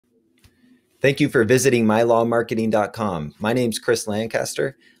Thank you for visiting mylawmarketing.com. My name's Chris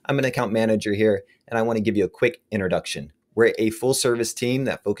Lancaster. I'm an account manager here, and I want to give you a quick introduction. We're a full service team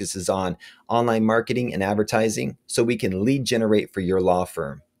that focuses on online marketing and advertising so we can lead generate for your law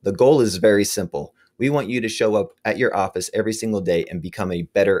firm. The goal is very simple. We want you to show up at your office every single day and become a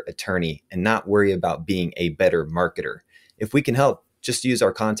better attorney and not worry about being a better marketer. If we can help, just use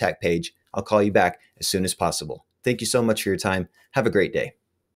our contact page. I'll call you back as soon as possible. Thank you so much for your time. Have a great day.